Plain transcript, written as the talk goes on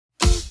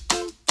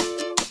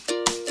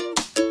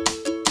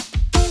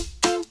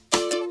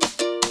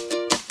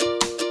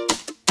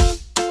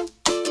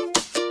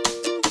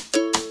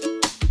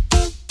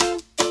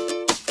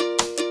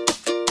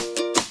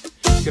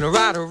Gonna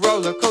ride a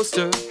roller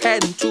coaster,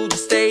 heading to the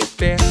state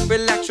fair.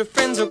 Relax, your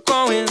friends are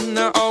going,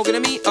 they're all gonna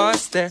meet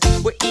us there.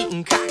 We're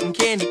eating cotton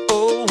candy,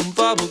 oh, and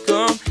bubble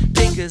gum.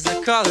 Pink as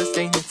the color,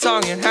 sing the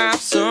song and have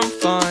some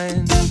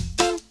fun.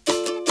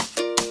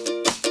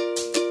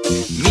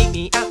 Meet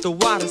me at the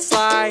water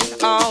slide,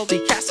 I'll be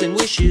casting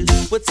wishes.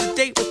 What's a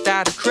date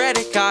without a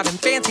credit card and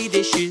fancy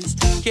dishes?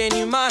 Can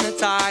you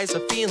monetize a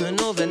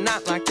feeling of a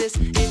night like this?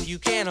 If you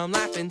can, I'm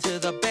laughing to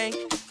the bank,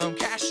 I'm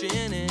cashing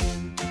in.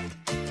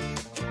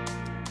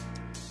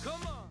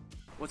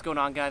 What's going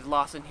on, guys?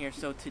 Lawson here.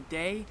 So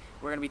today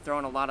we're going to be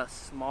throwing a lot of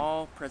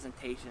small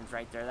presentations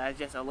right there. That is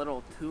just a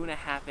little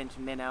 2.5-inch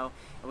minnow,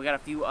 and we got a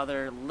few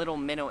other little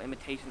minnow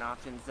imitation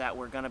options that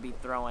we're going to be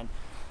throwing.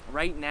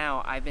 Right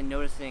now I've been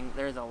noticing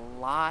there's a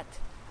lot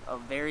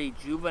of very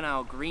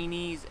juvenile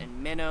greenies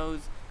and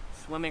minnows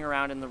swimming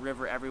around in the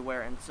river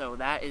everywhere, and so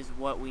that is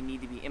what we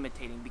need to be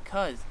imitating,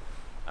 because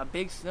a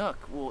big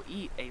snook will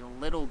eat a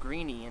little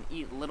greenie and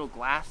eat little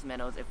glass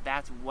minnows. If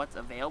that's what's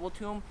available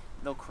to them,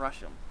 they'll crush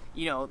them.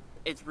 You know,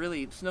 it's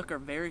really, snook are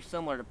very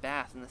similar to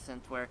bass in the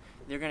sense where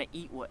they're going to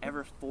eat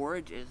whatever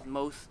forage is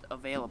most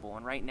available,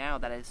 and right now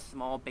that is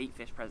small bait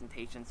fish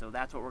presentation, so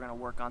that's what we're going to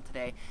work on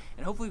today,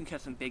 and hopefully we can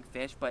catch some big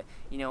fish. But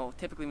you know,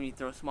 typically when you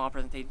throw small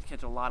presentations, you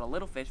catch a lot of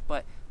little fish,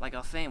 but like I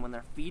was saying, when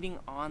they're feeding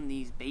on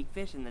these bait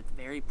fish, and it's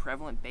very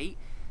prevalent bait,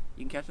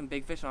 you can catch some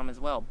big fish on them as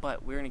well.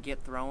 But we're going to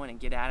get throwing and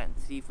get at it and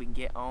see if we can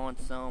get on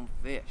some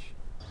fish.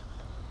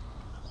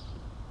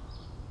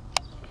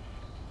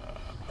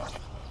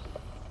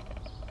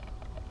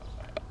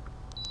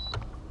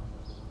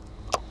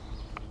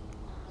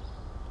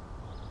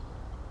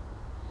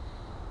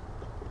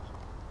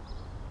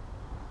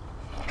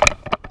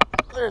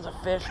 There's a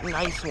fish,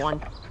 nice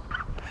one.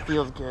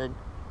 Feels good.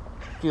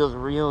 Feels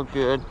real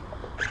good.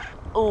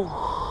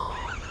 Oh.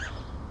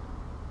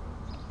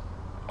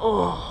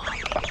 Oh.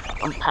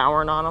 I'm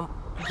powering on him.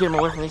 Get him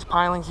away from these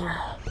pilings here.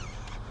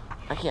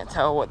 I can't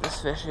tell what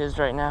this fish is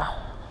right now.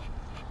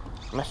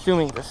 I'm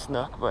assuming it's a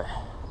snook, but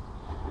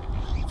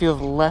it feels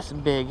less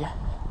big.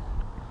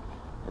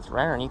 It's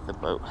right underneath the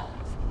boat.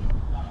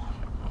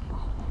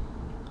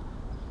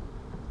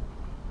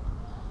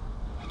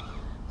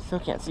 Still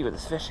can't see what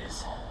this fish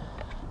is.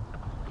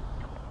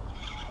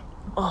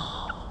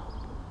 Oh,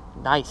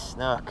 nice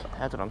snook.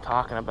 That's what I'm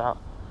talking about.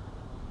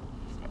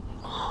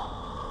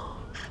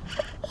 Oh,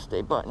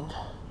 stay buttoned.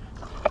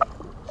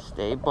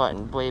 Stay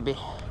buttoned, baby.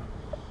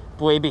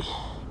 Baby.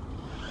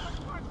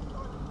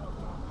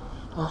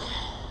 Okay.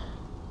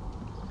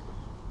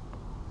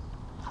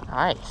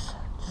 Nice.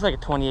 Just like a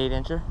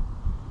 28-incher.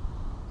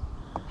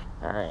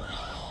 Alright.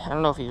 I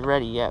don't know if he's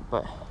ready yet,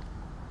 but...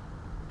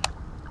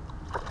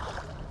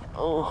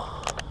 Oh.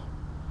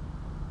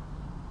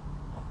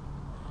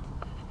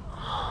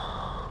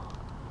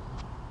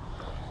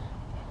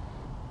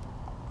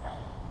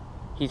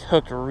 He's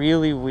hooked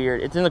really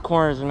weird. It's in the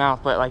corner of his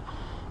mouth, but like,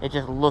 it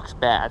just looks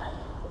bad.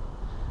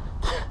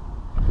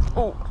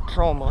 Oh,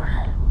 trolling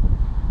motor.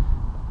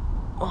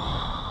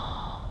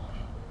 Oh.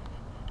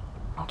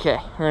 Okay,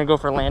 we're gonna go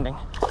for landing.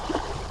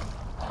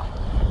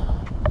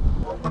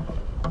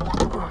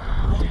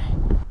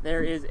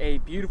 There is a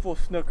beautiful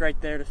snook right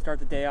there to start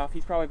the day off.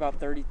 He's probably about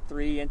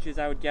 33 inches,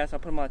 I would guess. I'll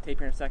put him on a tape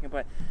here in a second,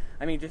 but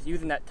I mean, just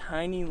using that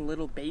tiny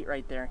little bait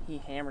right there, he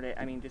hammered it.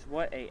 I mean, just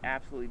what a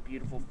absolutely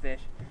beautiful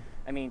fish.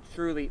 I mean,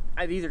 truly,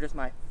 these are just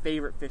my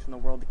favorite fish in the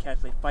world to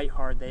catch. They fight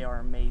hard. They are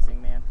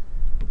amazing, man.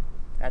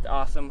 That's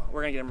awesome.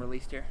 We're gonna get him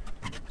released here.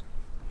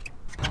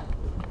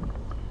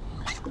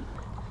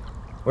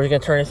 We're just gonna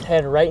turn his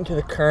head right into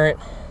the current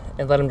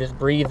and let him just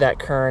breathe that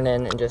current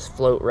in and just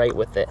float right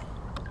with it.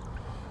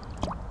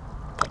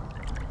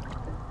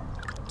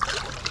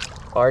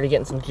 Already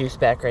getting some juice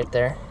back right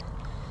there.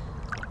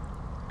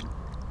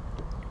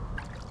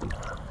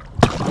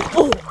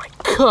 Oh my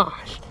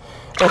gosh!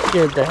 That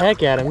scared the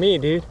heck out of me,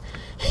 dude.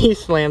 He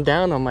slammed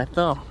down on my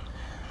thumb.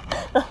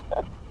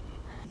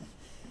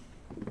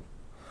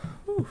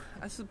 Whew,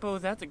 I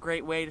suppose that's a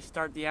great way to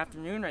start the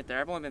afternoon right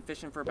there. I've only been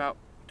fishing for about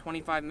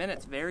 25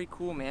 minutes. Very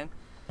cool, man.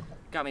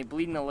 Got me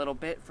bleeding a little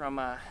bit from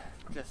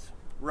just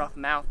rough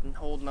mouth and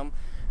holding them.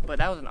 But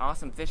that was an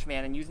awesome fish,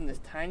 man. And using this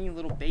tiny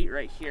little bait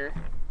right here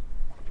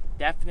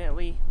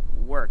definitely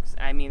works.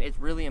 I mean, it's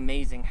really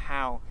amazing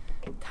how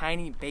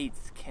tiny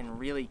baits can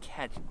really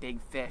catch big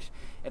fish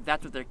if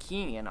that's what they're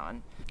keying in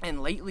on. And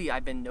lately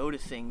I've been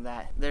noticing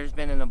that there's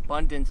been an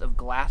abundance of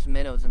glass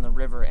minnows in the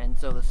river, and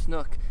so the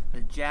snook, the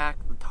jack,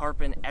 the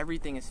tarpon,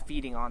 everything is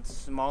feeding on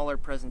smaller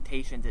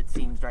presentations, it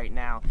seems, right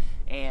now.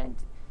 And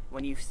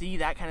when you see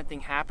that kind of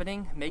thing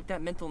happening, make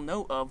that mental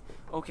note of,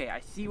 okay, I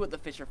see what the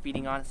fish are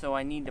feeding on, so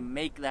I need to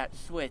make that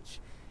switch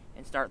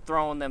and start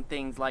throwing them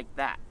things like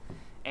that.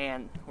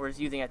 And we're just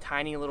using a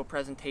tiny little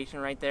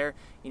presentation right there.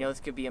 You know, this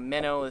could be a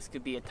minnow, this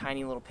could be a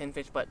tiny little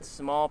pinfish, but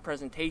small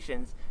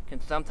presentations can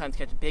sometimes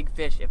catch big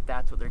fish if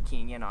that's what they're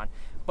keying in on.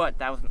 But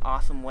that was an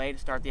awesome way to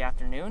start the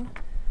afternoon.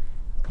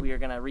 We are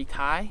gonna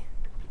retie,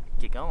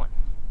 get going.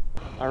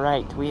 All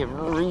right, we have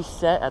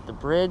reset at the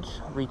bridge,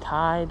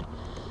 retied.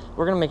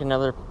 We're gonna make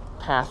another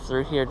pass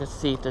through here to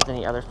see if there's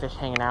any other fish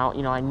hanging out.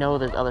 You know, I know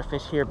there's other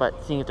fish here,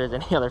 but seeing if there's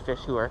any other fish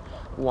who are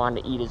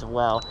wanting to eat as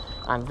well.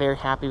 I'm very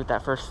happy with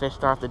that first fish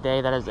start off the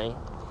day. That is a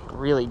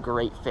really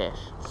great fish.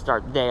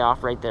 Start the day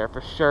off right there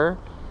for sure.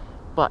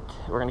 But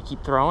we're going to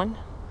keep throwing,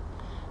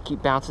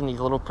 keep bouncing these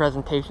little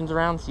presentations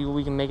around, see what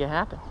we can make it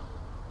happen.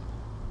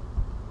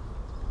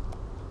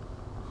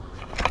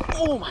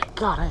 Oh my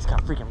god, I just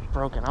got freaking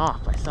broken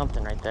off by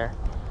something right there.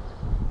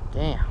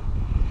 Damn.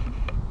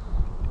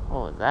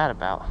 What was that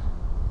about?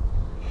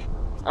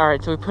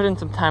 Alright, so we put in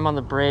some time on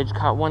the bridge,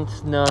 caught one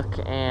snook,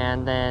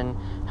 and then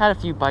had a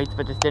few bites,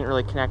 but just didn't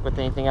really connect with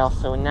anything else.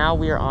 So now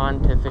we are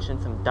on to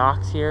fishing some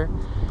docks here.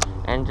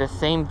 And just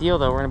same deal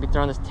though, we're going to be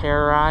throwing this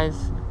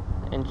terrorize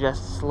and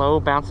just slow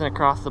bouncing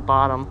across the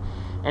bottom.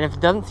 And if it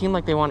doesn't seem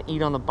like they want to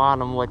eat on the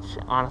bottom, which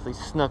honestly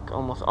snook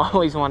almost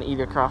always want to eat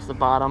across the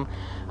bottom,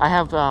 I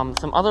have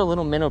some other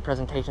little minnow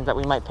presentations that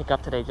we might pick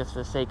up today just for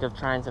the sake of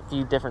trying a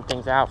few different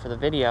things out for the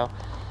video.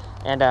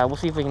 And we'll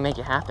see if we can make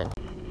it happen.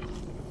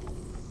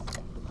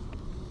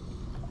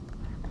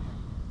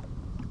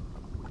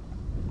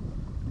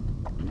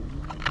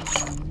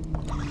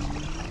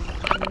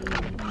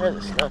 There's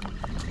a snook.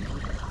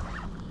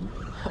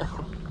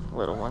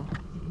 Little one.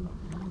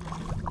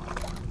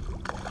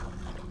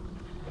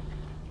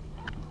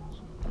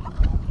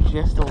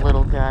 Just a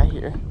little guy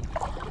here.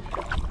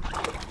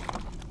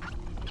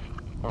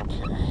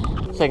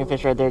 Okay. Second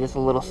fish right there, just a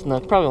little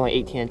snook, probably only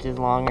 18 inches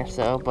long or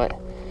so, but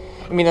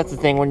I mean, that's the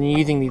thing, when you're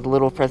using these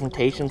little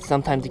presentations,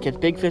 sometimes you catch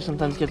big fish,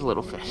 sometimes you catch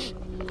little fish.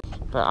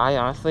 But I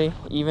honestly,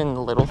 even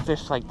little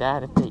fish like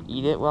that, if they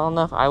eat it well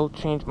enough, I will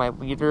change my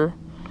leader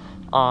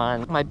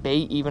on my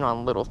bait, even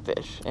on little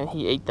fish. And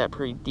he ate that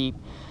pretty deep.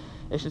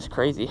 It's just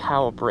crazy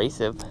how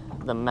abrasive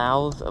the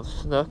mouths of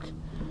snook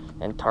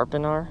and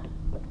tarpon are.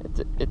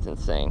 It's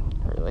insane,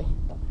 really.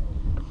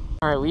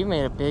 Alright, we've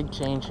made a big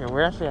change here.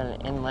 We're actually at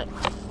an inlet,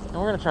 and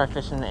we're going to try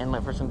fishing the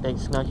inlet for some big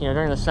snook. You know,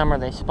 during the summer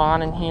they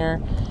spawn in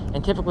here,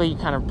 and typically you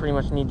kind of pretty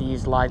much need to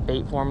use live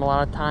bait for them a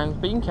lot of times,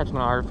 but you can catch them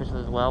on artificial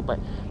as well. But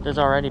there's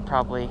already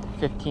probably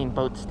 15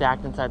 boats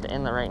stacked inside the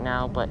inlet right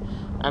now, but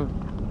I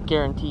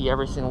guarantee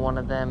every single one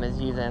of them is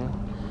using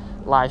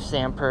live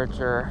sand perch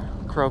or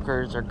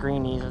croakers or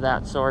greenies of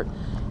that sort.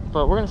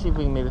 But we're going to see if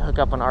we can maybe hook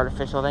up on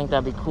artificial. I think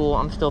that'd be cool.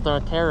 I'm still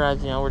throwing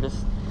terrorize, you know, we're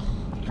just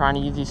trying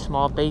to use these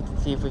small baits and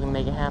see if we can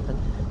make it happen.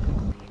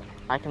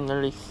 I can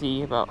literally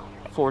see about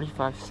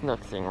 45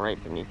 snooks sitting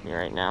right beneath me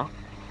right now.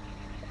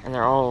 And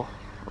they're all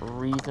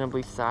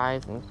reasonably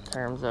sized in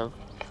terms of,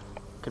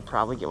 could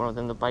probably get one of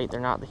them to bite. They're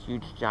not the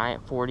huge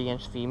giant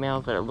 40-inch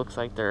females, but it looks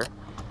like they're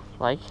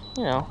like,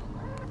 you know,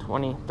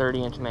 20,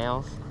 30-inch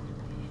males.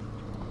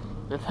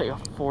 There's like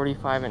a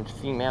 45-inch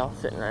female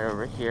sitting right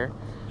over here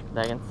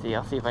that I can see.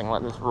 I'll see if I can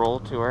let this roll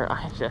to her.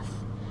 I just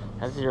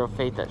have zero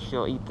faith that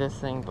she'll eat this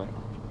thing, but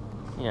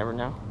you never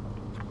know.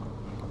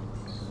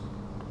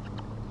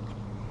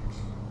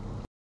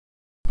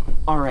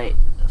 Alright,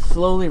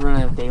 slowly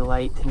running out of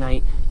daylight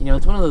tonight. You know,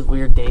 it's one of those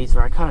weird days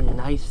where I caught a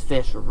nice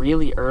fish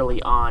really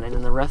early on, and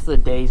then the rest of the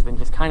day's been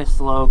just kind of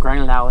slow,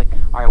 grinding out like,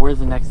 alright, where's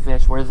the next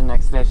fish,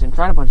 and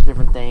trying a bunch of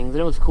different things.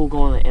 And it was cool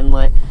going to the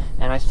inlet,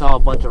 and I saw a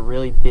bunch of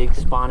really big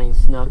spawning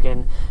snook,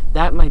 and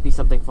that might be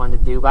something fun to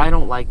do, but I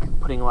don't like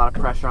putting a lot of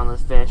pressure on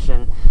those fish,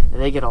 and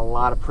they get a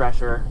lot of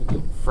pressure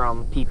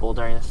from people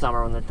during the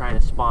summer when they're trying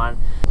to spawn.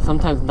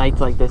 Sometimes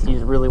nights like this, you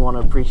just really want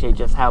to appreciate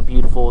just how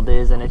beautiful it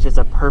is, and it's just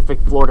a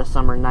perfect Florida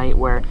summer night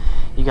where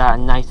you got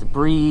a nice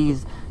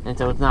breeze, and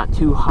so it's not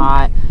too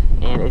hot,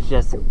 and it's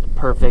just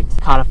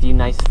perfect. Caught a few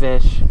nice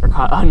fish, or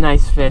caught a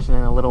nice fish and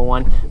then a little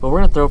one, but we're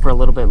going to throw for a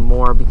little bit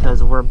more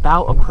because we're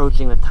about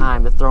approaching the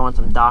time to throw on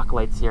some dock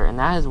lights here, and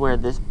that is where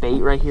this bait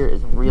right here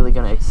is really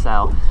going to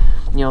excel.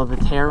 You know, the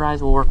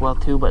terrorize will work well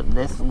too, but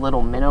this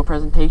little minnow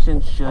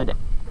presentation should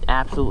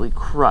absolutely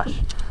crush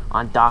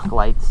on dock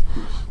lights,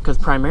 because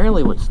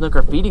primarily what snook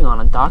are feeding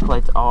on dock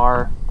lights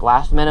are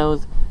glass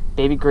minnows,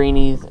 baby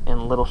greenies,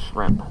 and little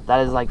shrimp. That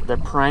is like their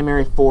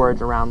primary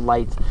forage around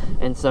lights,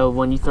 and so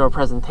when you throw a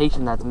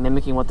presentation that's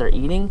mimicking what they're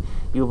eating,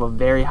 you have a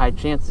very high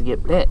chance to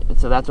get bit. And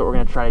so that's what we're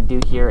going to try to do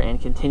here and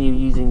continue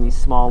using these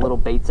small little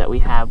baits that we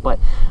have. But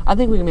I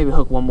think we can maybe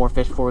hook one more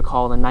fish before we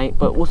call it a night,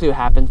 but we'll see what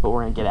happens. But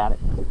we're going to get at it.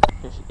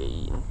 Fish should get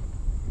eaten.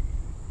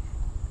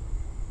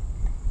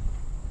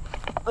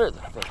 There's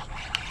a fish.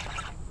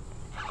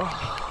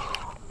 Oh.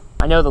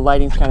 I know the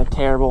lighting's kind of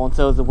terrible, and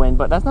so is the wind,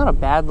 but that's not a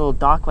bad little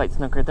dock light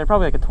snook right there.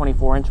 Probably like a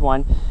 24-inch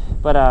one.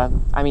 But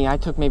I mean, I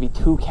took maybe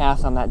 2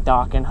 casts on that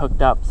dock and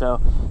hooked up, so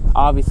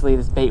obviously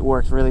this bait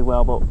works really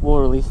well. But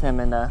we'll release him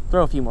and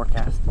throw a few more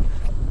casts.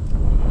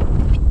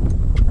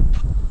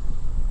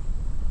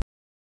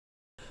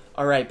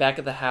 Alright, back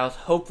at the house.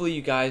 Hopefully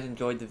you guys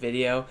enjoyed the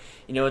video.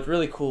 You know, it's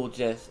really cool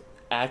just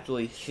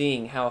actually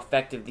seeing how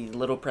effective these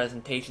little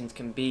presentations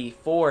can be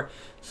for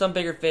some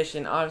bigger fish,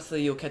 and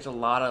obviously you'll catch a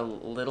lot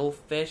of little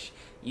fish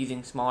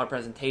using smaller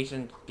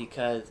presentations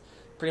because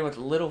pretty much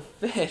little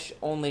fish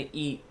only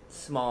eat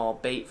small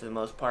bait for the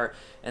most part,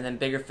 and then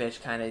bigger fish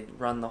kind of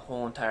run the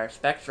whole entire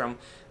spectrum,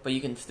 but you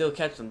can still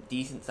catch some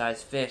decent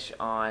sized fish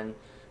on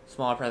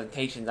smaller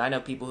presentations. I know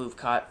people who've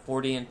caught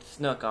 40-inch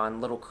snook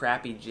on little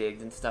crappie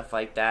jigs and stuff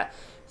like that,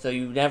 so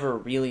you never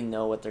really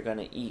know what they're going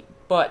to eat.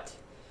 But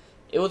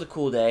it was a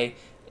cool day.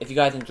 If you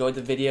guys enjoyed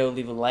the video,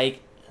 leave a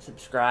like,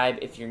 subscribe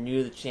if you're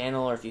new to the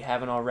channel or if you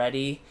haven't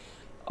already.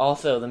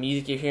 Also, the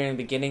music you're hearing in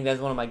the beginning, that's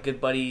one of my good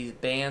buddies'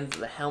 bands,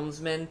 the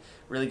Helmsmen,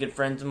 really good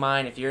friends of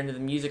mine. If you're into the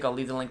music, I'll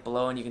leave the link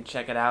below and you can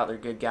check it out. They're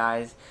good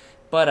guys.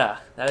 But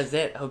that is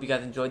it. I hope you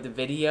guys enjoyed the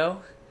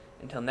video.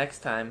 Until next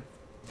time,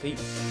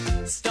 peace.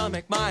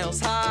 Stomach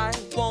miles high,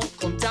 won't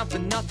come down for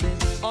nothing.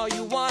 All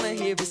you wanna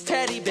hear is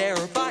teddy bear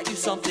or bought you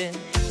something.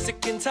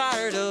 Sick and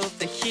tired of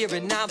the here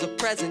and now, the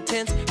present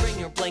tense. Bring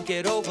your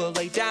blanket over,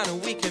 lay down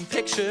and we can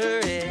picture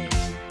it.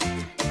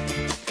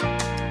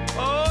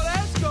 Oh,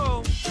 let's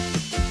go.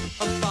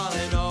 I'm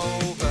falling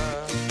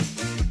over.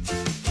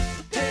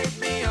 Pick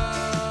me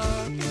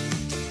up.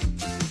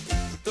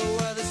 The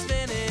world is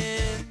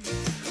spinning.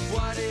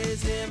 What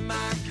is in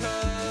my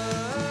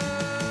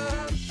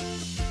cup?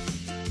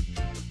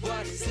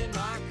 What is in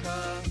my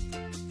cup?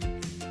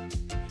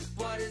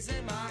 What is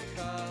in my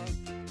cup?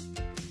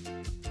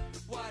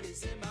 What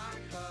is in my